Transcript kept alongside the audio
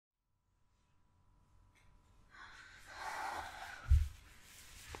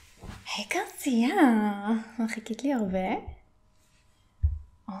מציעה? חיכית לי הרבה?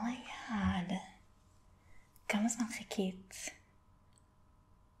 אומייגאד. כמה זמן חיכית?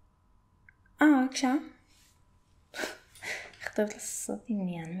 בבקשה. איך טוב לעשות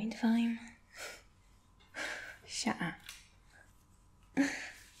עניין מדברים? שעה.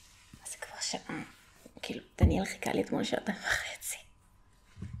 זה כבר שעה. כאילו, דניאל חיכה לי אתמול 2.5.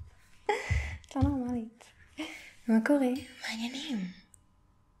 לא נורמלית. מה קורה? מה העניינים?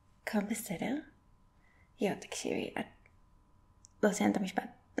 הכל בסדר? תקשיבי, את לא סיימת את המשפט.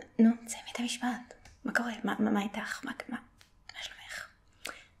 נו, סיימי את המשפט. מה קורה? מה איתך? מה שלומך?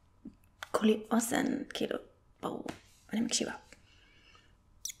 כולי אוזן, כאילו, ברור, אני מקשיבה.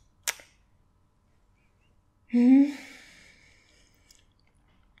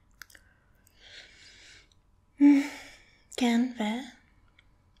 כן,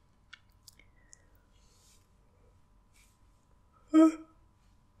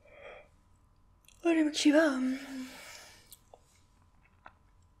 אני מקשיבה.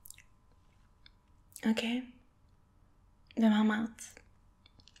 אוקיי. ומה אמרת?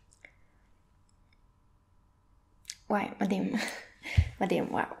 וואי, מדהים.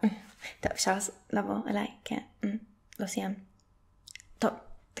 מדהים, וואו. טוב, אפשר לבוא אליי? כן. לא סיימת. טוב,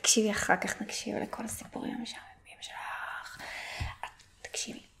 תקשיבי אחר כך נקשיב לכל הסיפורים המשעממים שלך.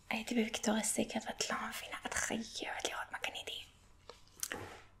 תקשיבי, הייתי בוויקטוריה סיקרט ואת לא מבינה, את חייבת לראות מה קניתי.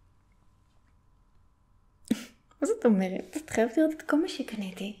 מה זאת אומרת? את חייבת לראות את כל מה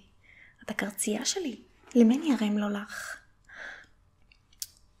שקניתי. את הקרצייה שלי. למני הרי אם לא לך.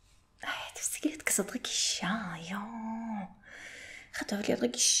 תפסיקי להיות כזאת רגישה, איך את אוהבת להיות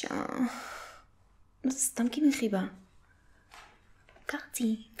רגישה? זה סתם כי מחיבה.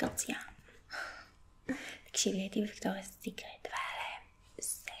 קרצייה. תקשיבי, הייתי בוויקטוריה סיקרט,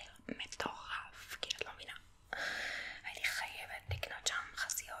 זה מטורף, כי את לא מבינה. הייתי חייבת לקנות שם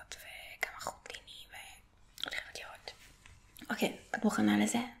חסיות וגם חוטיני ועוד חייבת לראות. אוקיי, את מוכנה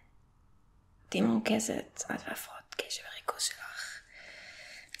לזה? תהי מרוכזת, את והפרעות קשב וריכוז שלך.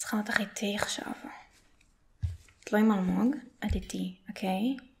 צריכה אותך איתי עכשיו. את לא עם אלמוג, את איתי,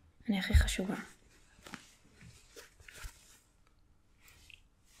 אוקיי? אני הכי חשובה.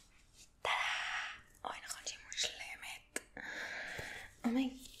 אוי, נכון שהיא מושלמת.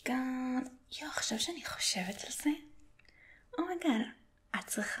 אומייגאד. עכשיו שאני חושבת על זה. אומייגאד, את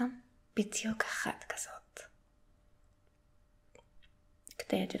צריכה בדיוק אחת כזאת.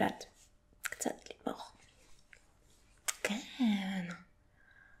 כדי, את יודעת, קצת לתמוך. כן.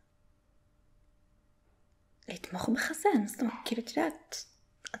 לתמוך בחזן, זאת אומרת, כאילו, את יודעת,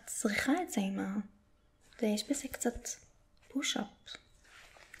 את צריכה את זה ויש בזה קצת פוש-אפ.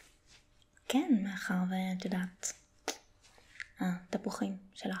 כן, מאחר ואת יודעת, התפוחים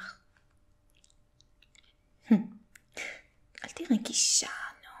שלך. אל תהי רגישה,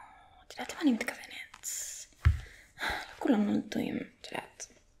 את יודעת למה אני מתכוונת? לא כולם נולדים, את יודעת,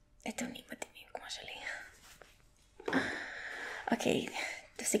 עיתונים מדהימים כמו שלי. אוקיי,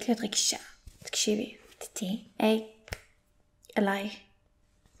 תפסיק להיות רגישה. תקשיבי, תתי, אליי.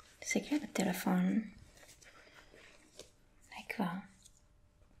 תפסיק להיות בטלפון. די כבר.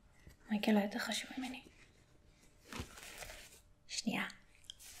 מייקל לא יותר חשוב ממני. שנייה.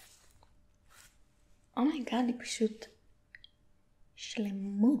 אומייגאד, היא פשוט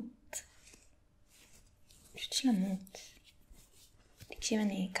שלמות. פשוט שלמות. תקשיב,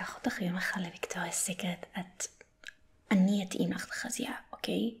 אני אקח אותך יום אחד לוויקטוריה סיקרט. אני אתאים לך לחזייה,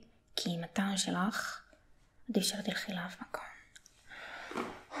 אוקיי? כי עם הטעם שלך, עדיף שתלכי לאף מקום.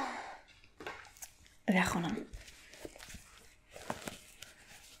 ואחרונה.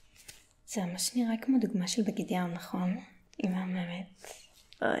 זה ממש נראה כמו דוגמה של בגדר, נכון? היא מהממת.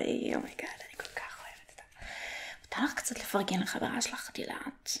 אוי, אומייגאד, אני כל כך אוהבת אותה. מותר לך קצת לפרגן לחברה שלך, את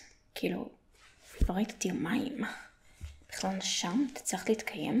יודעת. כאילו, לא ראית אותי יומיים. בכלל נשם, תצטרך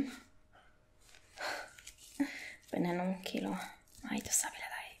להתקיים. בינינו, כאילו, מה היית עושה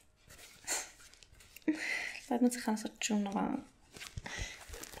בלעדיי? לא היית מצליחה לעשות שום דבר.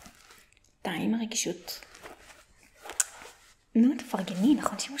 די עם הרגישות. נו, תפרגני,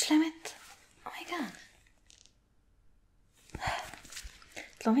 נכון שהיא מושלמת? אומייגאד.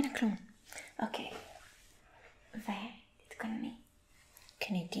 את לא מבינה כלום. אוקיי. ותתכונני.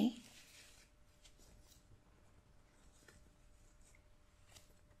 קניתי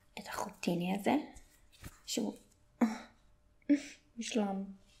את החוטיני הזה, שהוא משלם.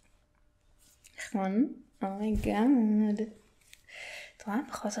 נכון? אומייגאד. את רואה?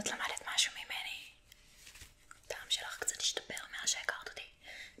 בכל זאת למדת משהו ממני. הטעם שלך קצת השתפר מאז שהכרת אותי.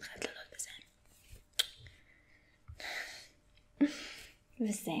 את חייבת לדעת בזה.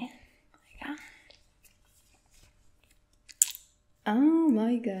 וזה, רגע.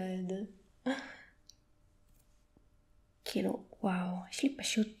 אומייגאד. כאילו, וואו, יש לי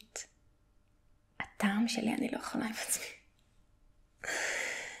פשוט... הטעם שלי אני לא יכולה עם עצמי.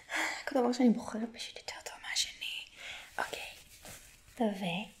 כל דבר שאני בוחרת פשוט יותר טוב מהשני. אוקיי.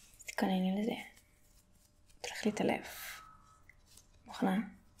 ותתכונני לזה. תלך להתעלף. מוכנה?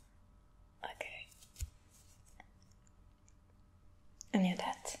 אוקיי. אני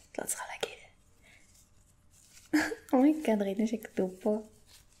יודעת, את לא צריכה להגיד. אומייגאד, ראיתם שכתוב פה?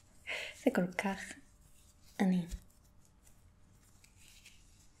 זה כל כך... אני.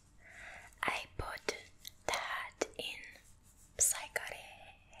 I put that in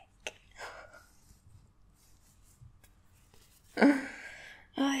psychotic.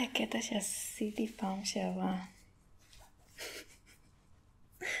 אוי, הקטע שעשיתי פעם שעברה.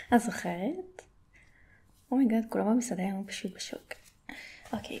 את זוכרת? אומייגאד, כולם במסעדה היו פשוט בשוק.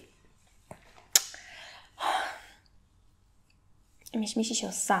 אוקיי. אם יש מישהי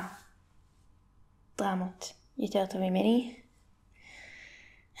שעושה דרמות יותר טוב ממני,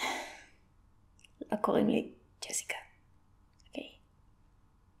 קוראים לי ג'סיקה. אוקיי.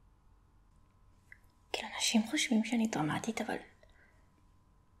 כאילו אנשים חושבים שאני דרמטית, אבל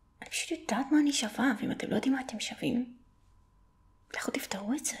אני פשוט יודעת מה אני שווה, ואם אתם לא יודעים מה אתם שווים, לכו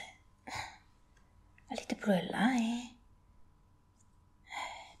תפתרו את זה. אל תדברו אליי.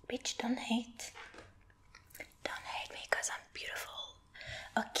 Bitch, don't hate. Don't hate me because I'm beautiful.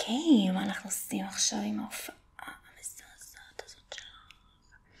 אוקיי, מה אנחנו עושים עכשיו עם ההופעה המזעזעת הזאת שלך?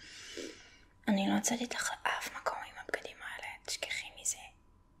 אני לא יצאתי איתך לאף מקום עם הבגדים האלה, תשכחי מזה.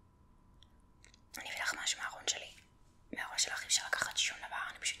 אני אביא לך משהו מהארון שלי. מהארון שלך אי אפשר לקחת שום דבר,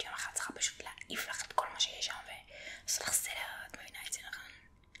 אני פשוט יום אחד צריכה פשוט להעיף לך את כל מה שיש שם ולעשות לך סדר, את מבינה את זה נכון?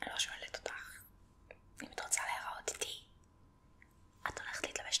 אני לא שואלת אותך. אם את רוצה להיראות איתי, את הולכת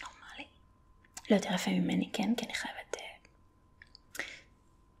להתלבש נורמלי? לא יותר יפה ממני, כן? כי אני חייבת...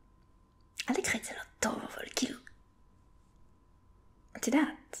 אל תקחי את זה לא טוב, אבל כאילו... את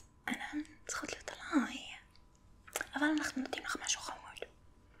יודעת, אנחנו צריכות להיות עליי. אבל אנחנו נותנים לך משהו חמוד.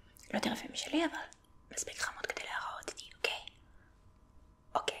 לא יותר יפה משלי, אבל מספיק חמוד כדי להיראות איתי, אוקיי?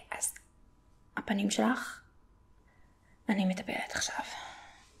 אוקיי, אז הפנים שלך, אני מטפלת עכשיו.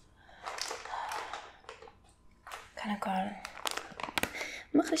 כאן הכל.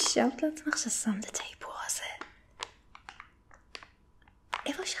 מה חשבת לעצמך ששמת את האיפור הזה?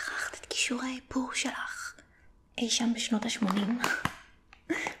 איפה שכחת את קישור האיפור שלך? אי שם בשנות ה-80?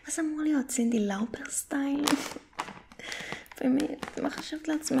 מה זה אמור להיות? סינדי לאופר סטייל? באמת, מה חשבת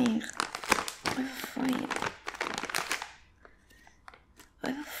לעצמך? אוי ופוי.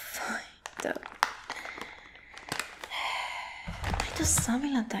 אוי ופוי. טוב. מה היית עושה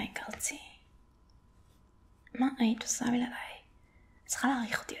בלעדיי, קרצי? מה היית עושה בלעדיי? צריכה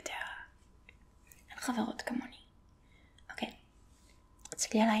להעריך אותי יותר. אין חברות כמוני. אוקיי.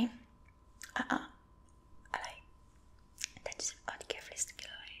 תסתכלי עליי. עליי. יודעת שזה מאוד כיף להסתכל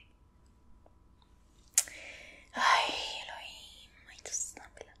עליי. איי, אלוהים, מה היית עושה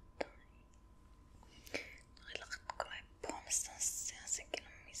בלעדיי? נוריד לך את כל האיפור המסעשע הזה, כאילו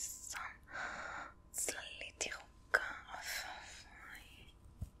מיסם. צללית ירוקה.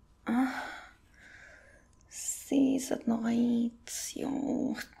 סיס, את נוראית.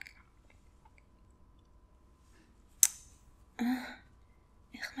 יואו.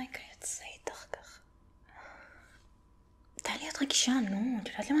 איך מייקה יוצא איתך ככה? די להיות רגישה, נו, את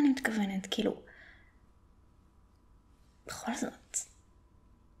יודעת למה אני מתכוונת, כאילו... בכל זאת,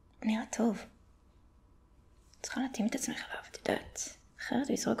 נראה טוב. צריכה להתאים את עצמך אליו, את יודעת, אחרת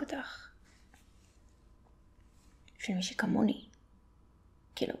הוא יזרוק אותך. בשביל מי שכמוני,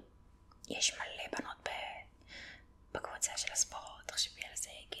 כאילו, יש מלא בנות בקבוצה של הספורט, תחשבי על זה,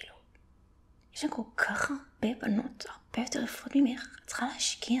 כאילו, יש שם כל כך הרבה בנות, הרבה יותר יפות ממך, את צריכה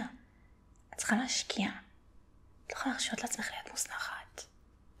להשקיע. את צריכה להשקיע. את לא יכולה להרשות לעצמך להיות מוזנחת.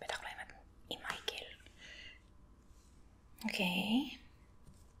 בטח לא עם מייקל. אוקיי.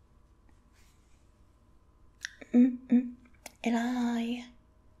 אליי.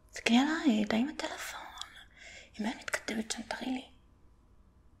 תסתכלי עליי, די עם הטלפון. אם את מתכתבת שם, תראי לי.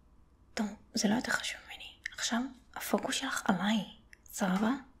 טוב, זה לא יותר חשוב ממני. עכשיו, הפוקוס שלך עליי. סבבה?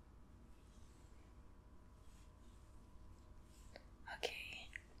 אוקיי.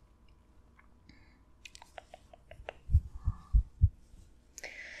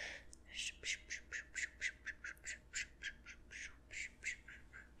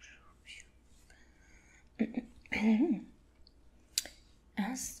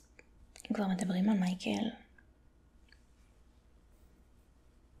 אז, אם כבר מדברים על מייקל,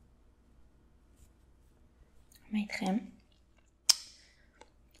 מה איתכם?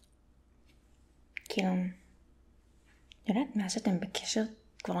 כאילו, יודעת, מאז שאתם בקשר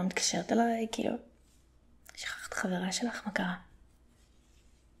כבר לא מתקשרת אליי, כאילו, שכחת חברה שלך, מה קרה?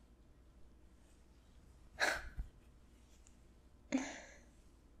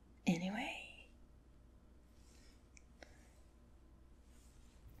 anyway.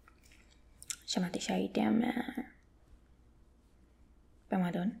 שמעתי שהייתם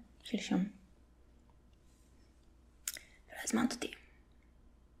במועדון שלשום. ולא הזמנת אותי.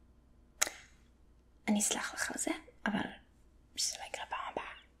 אני אסלח לך על זה, אבל שזה לא יקרה פעם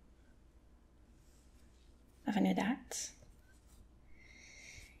הבאה. אבל אני יודעת.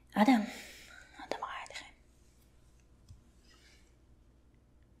 אדם ראה אתכם.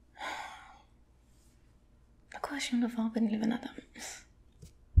 לא קורה שום דבר ביני לבין אדם.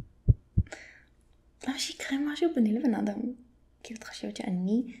 למה שיקרה משהו ביני לבין אדם? כאילו את חושבת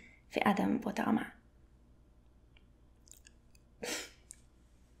שאני ואדם באותה רמה.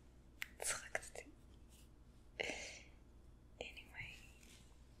 צחקתי. anyway.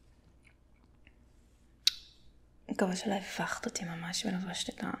 מקווה שלא הפכת אותי ממש ולבשת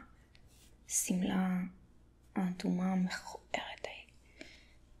את הסמלה האדומה המכוערת.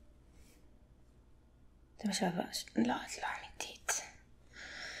 זה מה שלבשת. לא, את לא אמיתית.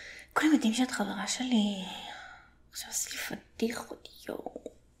 כולם יודעים שאת חברה שלי. עכשיו עשי לי פדיחות, יואו.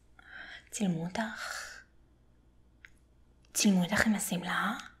 צילמו אותך עם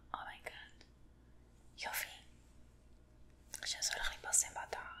הסמלה? אומייגאד. יופי. עכשיו זה הולך להתפרסם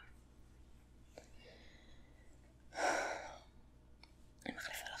באתר. אני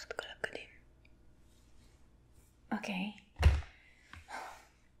מחליפה לך את כל הבגדים. אוקיי.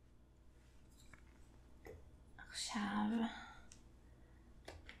 עכשיו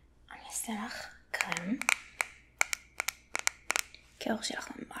אני אעשה לך קרם. כי האור שלך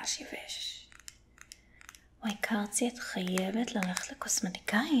ממש יבש. וואי, קרצי, את חייבת ללכת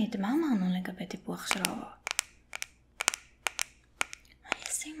לקוסמטיקאית. מה אמרנו לגבי טיפוח של האור? מה אני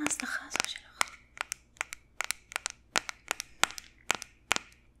אעשה עם ההצלחה הזו שלך?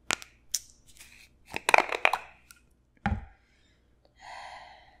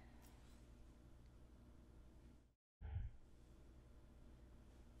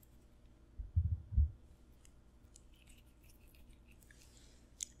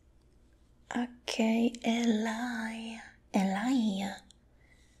 אוקיי, אליי.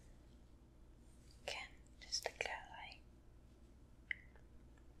 כן, תסתכלי עליי.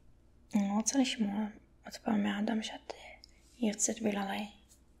 אני רוצה לשמוע עוד פעם מהאדם שאת יוצאת בגללי.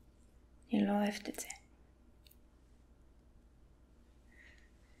 אני לא אוהבת את זה.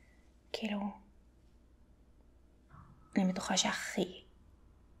 כאילו, אני בטוחה שהכי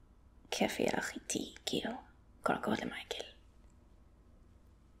כיף יהיה לך איתי, כאילו, כל הכבוד למייקל.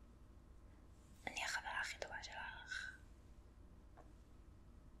 אני החברה הכי טובה שלך.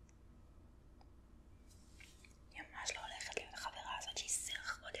 אני ממש לא הולכת להיות החברה הזאת שהיא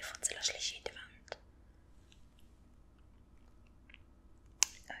סרח עודף אצל השלישית, הבנת?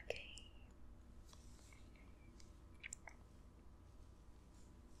 אוקיי.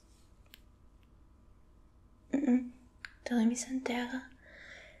 תראי מסנטר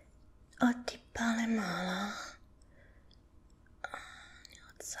עוד טיפה למעלה. אני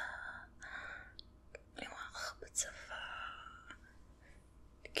רוצה למרח בצבא.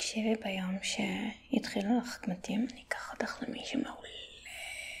 תקשיבי, ביום שיתחילו לך קמטים אני אקח אותך למישהו מעולה.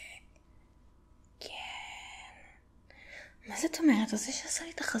 כן. מה זאת אומרת? זה שעשה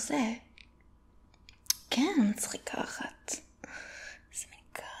לי את החזה. כן, מצחיקה אחת. זה מין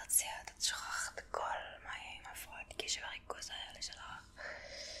קרציה, את שוכחת הכל. מה יהיה עם הפרעת קשב הריכוז האלה שלך?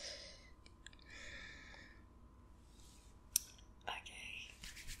 אוקיי.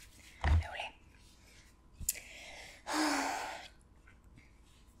 מעולה.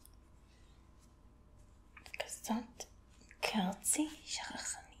 כזאת קרצי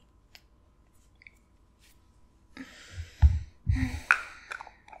שכחנית.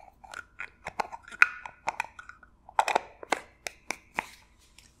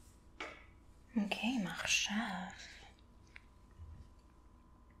 אוקיי, מה עכשיו?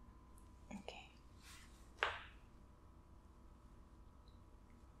 אוקיי.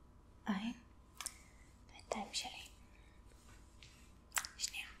 הידיים שלי.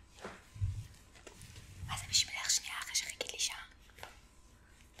 שנייה. מה זה בשבילך שנייה אחרי שחיכית לי שעה?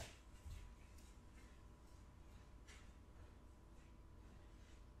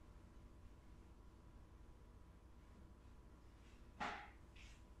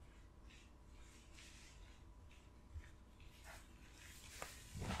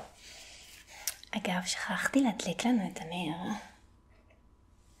 אגב, שכחתי להדליק לנו את הנר.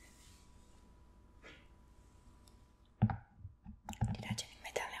 את יודעת שאני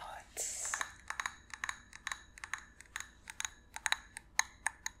מתה לראות.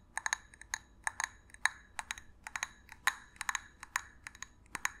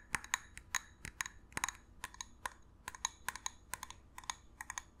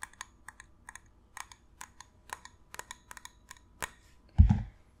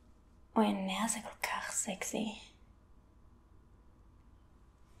 אוי, הנר זה כל כך סקסי.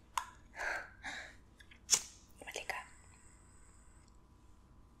 מדליקה.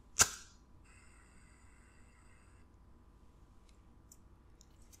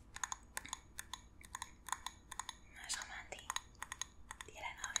 ממש רומנטי. תהיה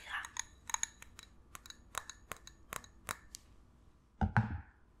לנו אווירה.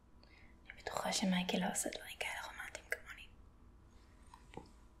 אני בטוחה שמייקל לא עושה דברים כאלה רומנטיים כמוני.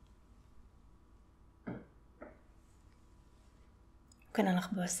 הוא קנה לך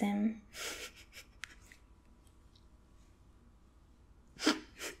בושם.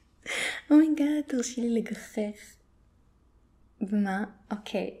 אומייגאד, תרשי לי לגחך. ומה?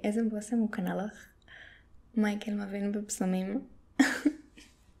 אוקיי, איזה בושם הוא קנה לך? מייקל מבין בבשמים.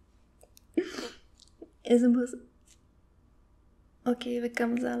 איזה בושם? אוקיי,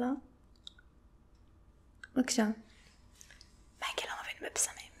 וכמה זה עלה? בבקשה. מייקל לא מבין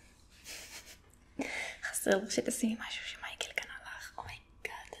בבשמים. חסר לך שתשימי משהו שמייקל קנה לך.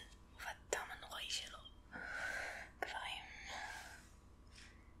 אומייגאד, ובדם הנוראי שלו. גברים.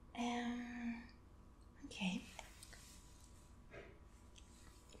 אוקיי.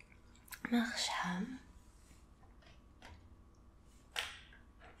 מה עכשיו?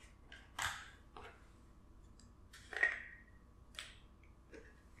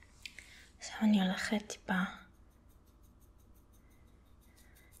 עכשיו אני הולכת טיפה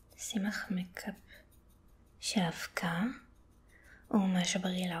לשים לך מקאפ של אבקה, הוא משהו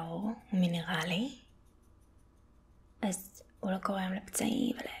בריא לעור, הוא מינרלי, אז הוא לא גורם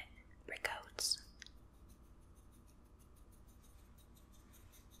לפצעים ולברקאוטס.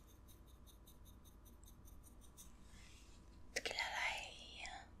 תקלה עליי.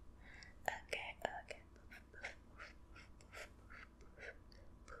 אוקיי.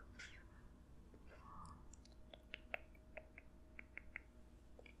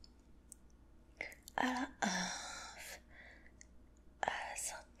 על האף, על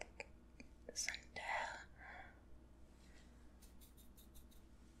הסנטר.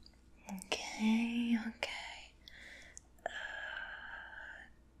 אוקיי.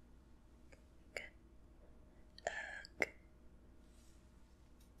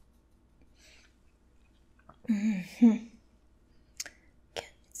 כן,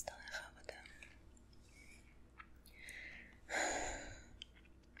 נצטרך עבודה.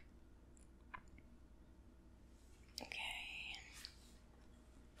 אוקיי.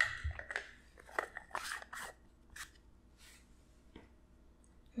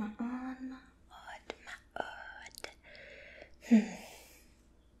 מאוד.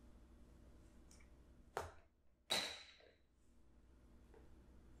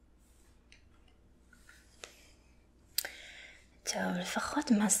 טוב,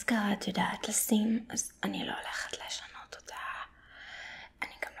 לפחות מסקרה את יודעת לשים, אז אני לא הולכת לשנות אותה.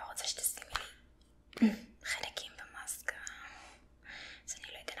 אני גם לא רוצה שתשימי לי חלקים במסקרה, אז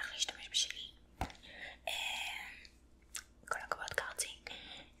אני לא אתן לך להשתמש בשלי. כל הכבוד קרצי.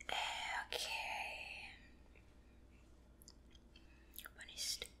 אוקיי. בוא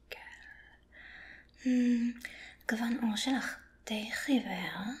נסתכל. גוון עור שלך די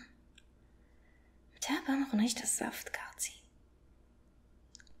חיוור. מתי הפעם האחרונה השתספת קרצי?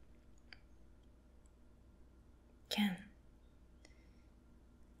 כן.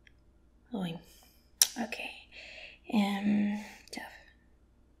 רואים. אוקיי. טוב.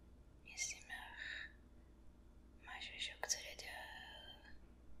 אני אשים לך משהו שהוא קצת יותר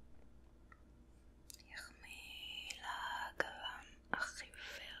יחמיא לגוון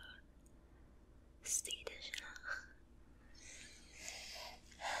החיוור סטידה שלך.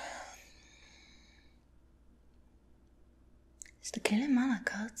 תסתכלי למעלה,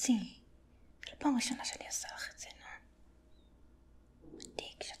 קרצי. זו פעם ראשונה שאני עושה לך את זה, נו.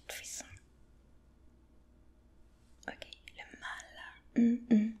 מדהיג שאת תפיסה. אוקיי, למעלה.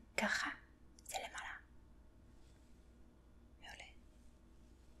 ככה. זה למעלה. מעולה.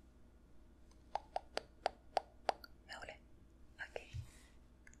 אוקיי.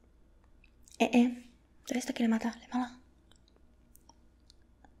 זה להסתכל למטה, למעלה.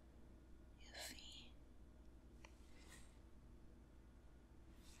 יופי.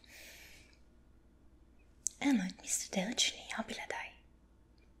 לא היית מסתדרת שנייה בלעדיי.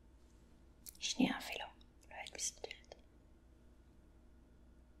 שנייה אפילו. לא היית מסתדרת.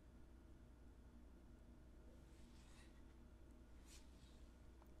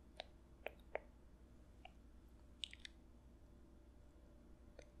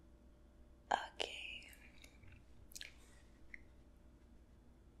 אוקיי.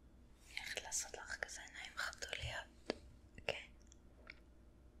 אני הולכת לעשות לך כזה עיניים חתוליות. אוקיי.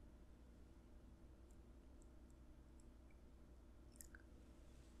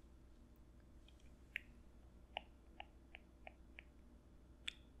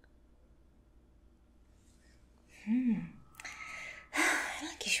 אלה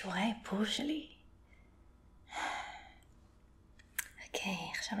כישורי האיפור שלי.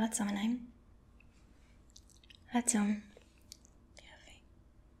 אוקיי, עכשיו לעצום עיניים. לעצום. יופי.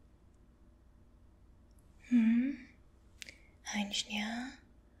 עין שנייה.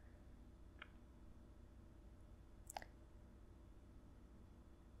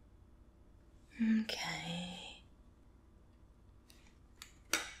 אוקיי.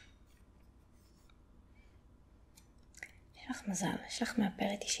 יש לך מזל, יש לך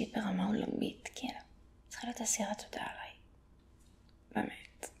מאפרת אישית ברמה עולמית, כאילו. צריכה להיות אסירת תודה עליי.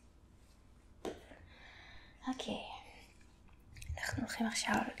 באמת. אוקיי. אנחנו הולכים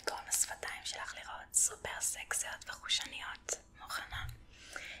עכשיו לגרום לשפתיים שלך לראות סופר סקסיות וחושניות. מוכנה?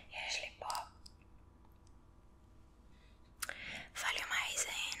 יש לי פה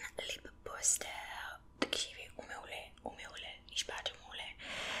ווליומייזן ליפ בוסטר. תקשיבי, הוא מעולה, הוא מעולה. נשבעת הוא מעולה.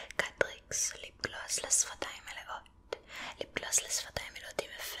 קטריקס ליפ גלוס לשפתיים מלאות. ליפ גלוס לשפתיים מלאות עם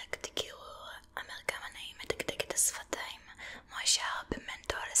אפקט קירור. המרקם הנעים מדקדק את השפתיים. מועשר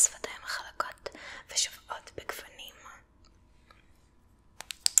במנטול לשפתיים החלקות ושובעות בגוונים.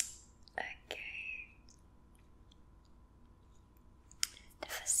 אוקיי.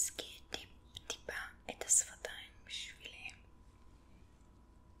 תפסקי טיפה את השפתיים בשבילי.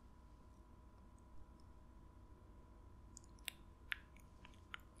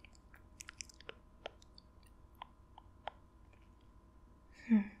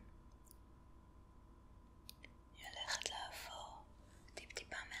 היא הולכת לעבור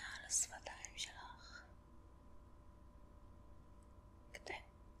טיפה מעל השפתיים שלך כדי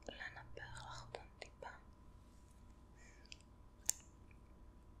לנפח לך אותם טיפה.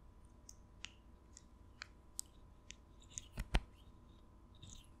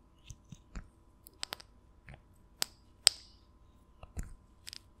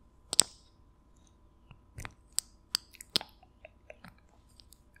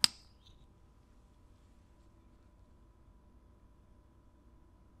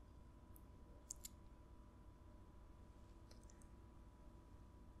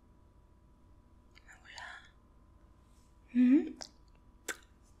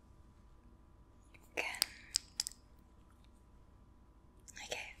 כן.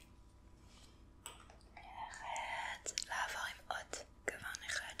 אוקיי. הולכת לעבור עם עוד גוון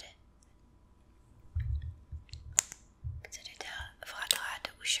אחד. קצת יותר ורדרד,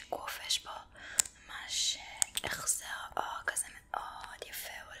 הוא שקוף, יש בו ממש החזר אור כזה מאוד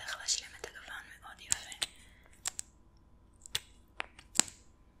יפה. הוא הולך להשלים את הגוון מאוד יפה.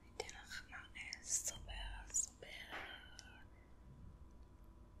 ניתן לך מראה סופר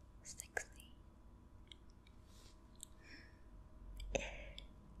סקסי.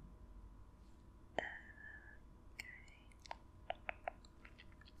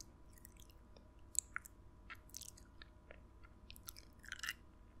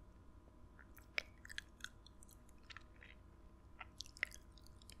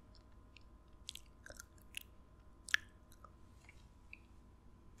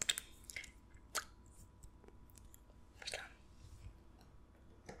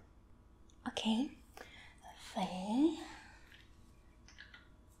 אוקיי,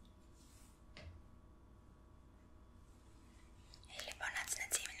 יש לי פה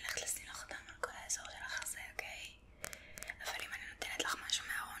נצנצים, אני הולכת לשים לך אותם על כל האזור של החזה, אוקיי? אבל אם אני נותנת לך משהו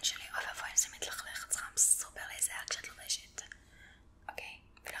מהארון שלי, אוי ואבוי, אני שמת לך לחץ חם סופר להיזהר כשאת לובשת, אוקיי?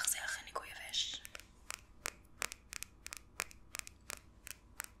 ולהחזיר לך ניקוי יבש.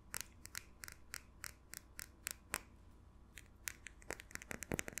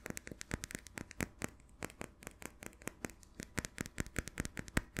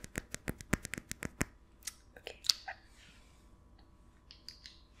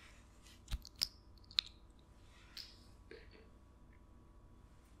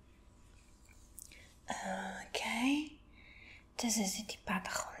 אוקיי, תזזי טיפה את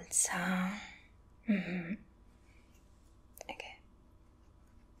החולצה. אוקיי.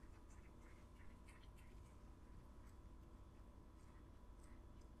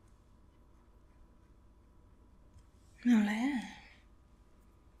 מעולה.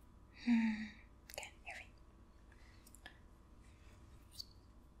 כן, יופי.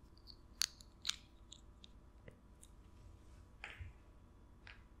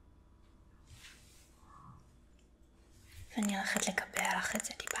 ואני הולכת לקבע לך את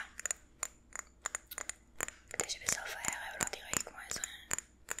זה טיפה, כדי שבסוף הערב לא תראי כמו איזה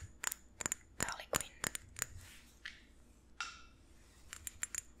פארלי קווין.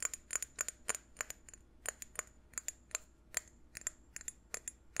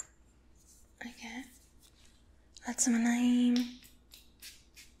 אוקיי, לעצום עיניים.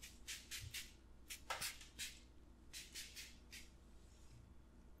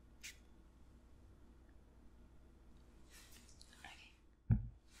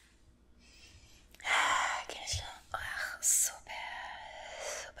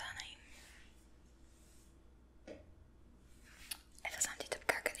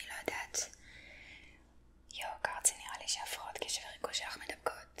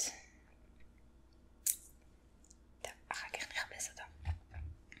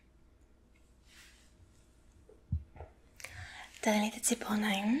 תראי לי את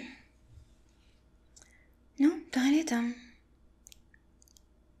הציפורניים. נו, תראי לי אותם.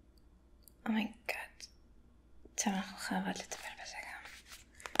 אומייגאד. טוב, אנחנו חייבות לטפל בזה גם.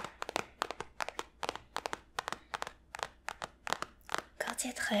 קרצי,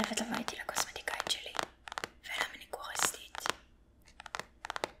 את חייבת לבוא איתי לקוסמטיקאית שלי. ולמניקוריסטית.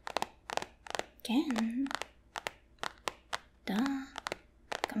 כן.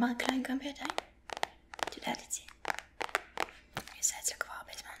 גם ברגליים, גם בידיים. את יודעת את זה. אני עושה את זה כבר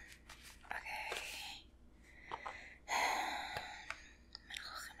הרבה זמן. אוקיי. מה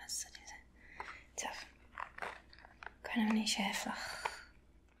אנחנו הולכים לעשות עם זה? טוב. קודם אני אשאף לך.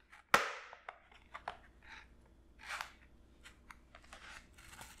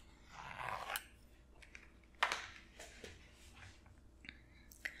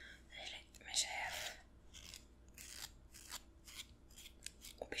 יש לי משאף.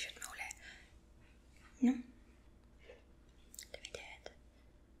 הוא פשוט מעולה. נו. תמיד.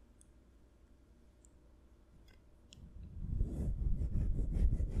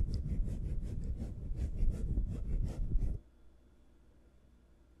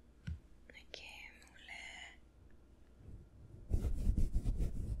 אוקיי, מעולה.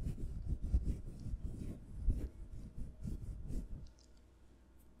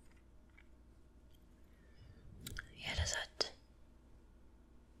 יד הזאת.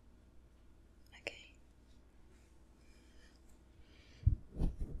 אוקיי.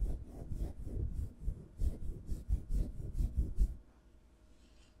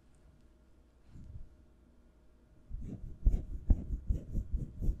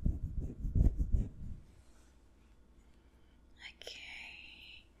 אוקיי.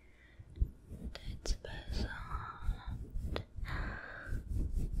 את האצבע הזאת.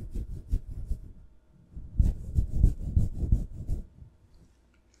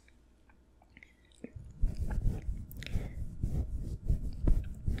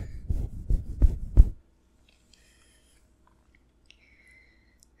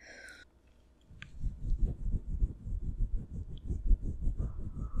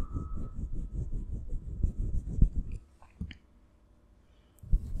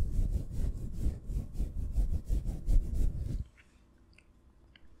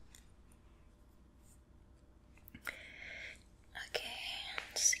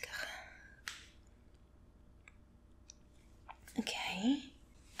 תעשי ככה.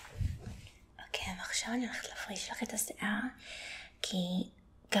 אוקיי, ועכשיו אני הולכת להפריש לך את השיער, כי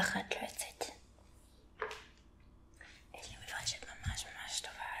ככה את לא יוצאת. יש לי מברשת ממש ממש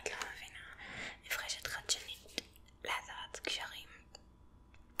טובה, את לא מבינה. מברשת חדשנית להזרת קשרים.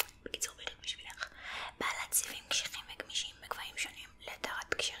 בקיצור, בדיוק בשבילך. בעלת סיבים קשיחים וגמישים בגבהים שונים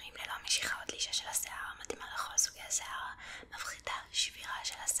להתרת קשרים ללא משיכה או תלישה של השיער, מתאימה לכל סוגי השיער, מפחיתה שבירה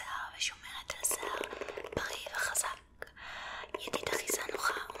של השיער ושומרת על שיער בריא וחזק. ידית אחיזה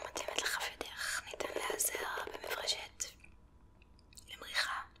נוחה ומתאימת לכף ידך. ניתן להיעזר במברשת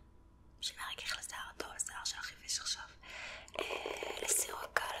למריחה של מהרגל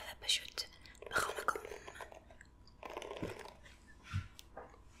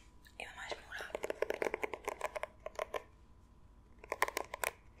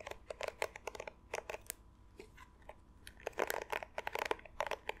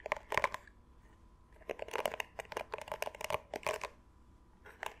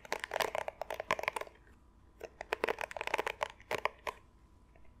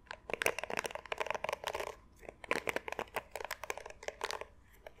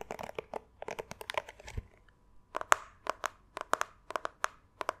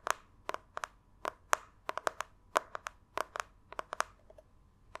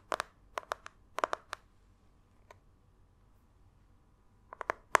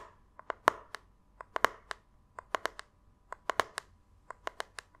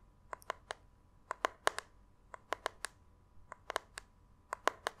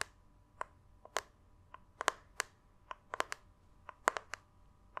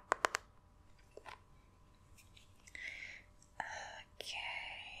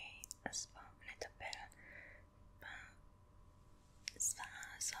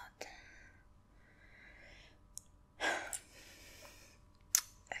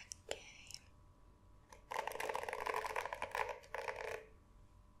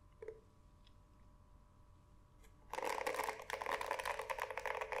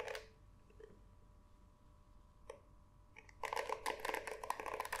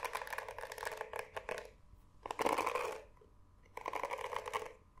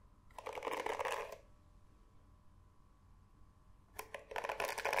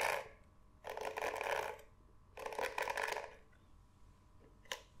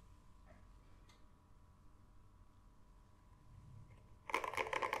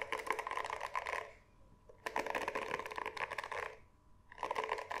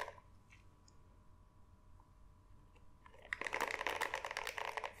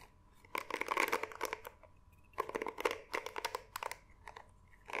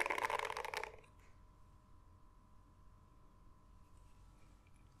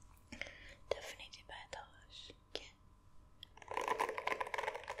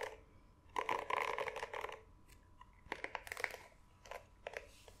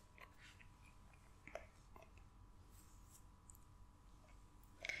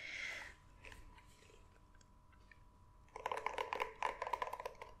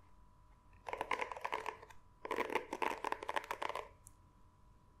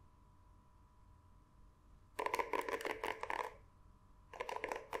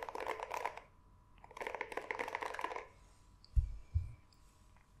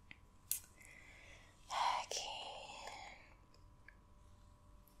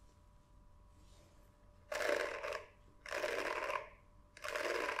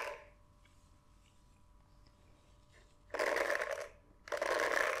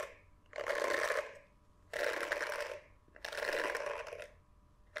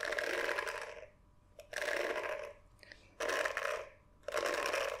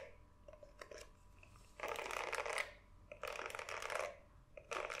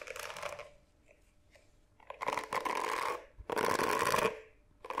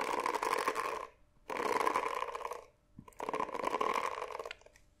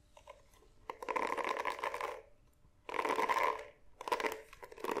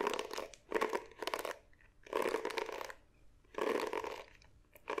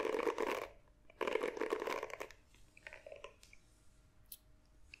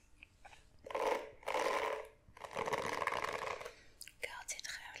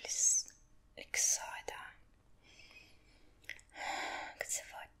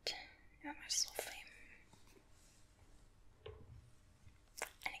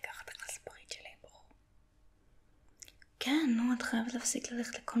את חייבת להפסיק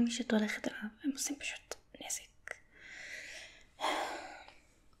ללכת לכל מי שאת הולכת אליו, הם עושים פשוט נזק.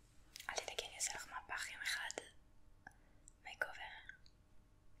 אל תדאגי, אני אעשה לך מהפך יום אחד. מייקובר.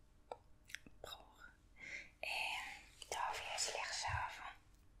 ברור. טוב, יש לי עכשיו.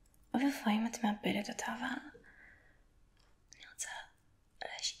 איפה אם את מאבדת אותה, אבל אני רוצה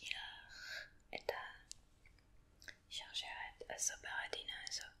להשאיר לך את השרשרת הזו בעדינה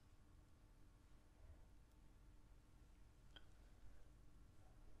הזו.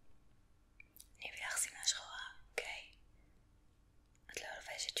 אני אביא לך שמלה שחורה, אוקיי? את לא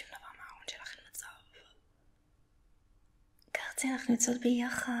לובשת שום דבר מהארון שלך עם מצב. קרצי, אנחנו יוצאות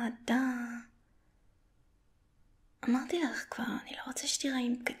ביחד, אמרתי לך כבר, אני לא רוצה שתיראי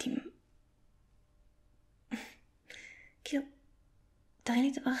עם בגדים. כאילו, תראי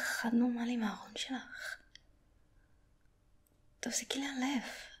לי דבר אחד נורמלי מהארון שלך. תפסיקי להיעלב.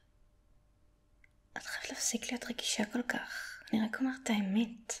 את חייבת להפסיק להיות רגישה כל כך. אני רק אומרת את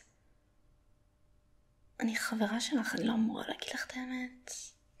האמת. אני חברה שלך, אני לא אמורה להגיד לך את האמת.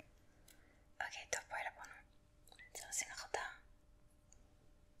 אוקיי, טוב, בואי לבונו. אני רוצה לשים לך אותה.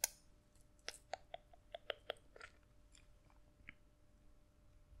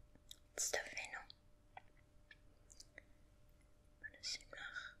 תבינו. בוא נשים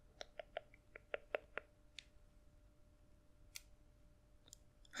לך.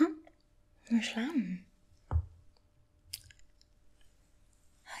 מושלם.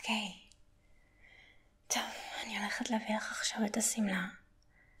 אוקיי. טוב, אני הולכת להביא לך עכשיו את השמלה,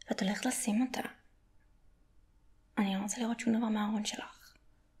 ואת הולכת לשים אותה. אני לא רוצה לראות שום דבר מהארון שלך.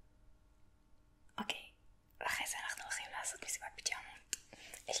 אוקיי, ואחרי זה אנחנו הולכים לעשות מסיבת פיג'מות.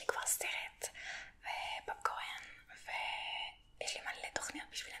 יש לי כבר סרט, ופופקורן, ויש לי מלא תוכניות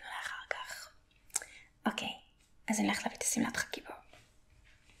בשבילנו לאחר כך. אוקיי, אז אני הולכת להביא את השמלה, תחכי פה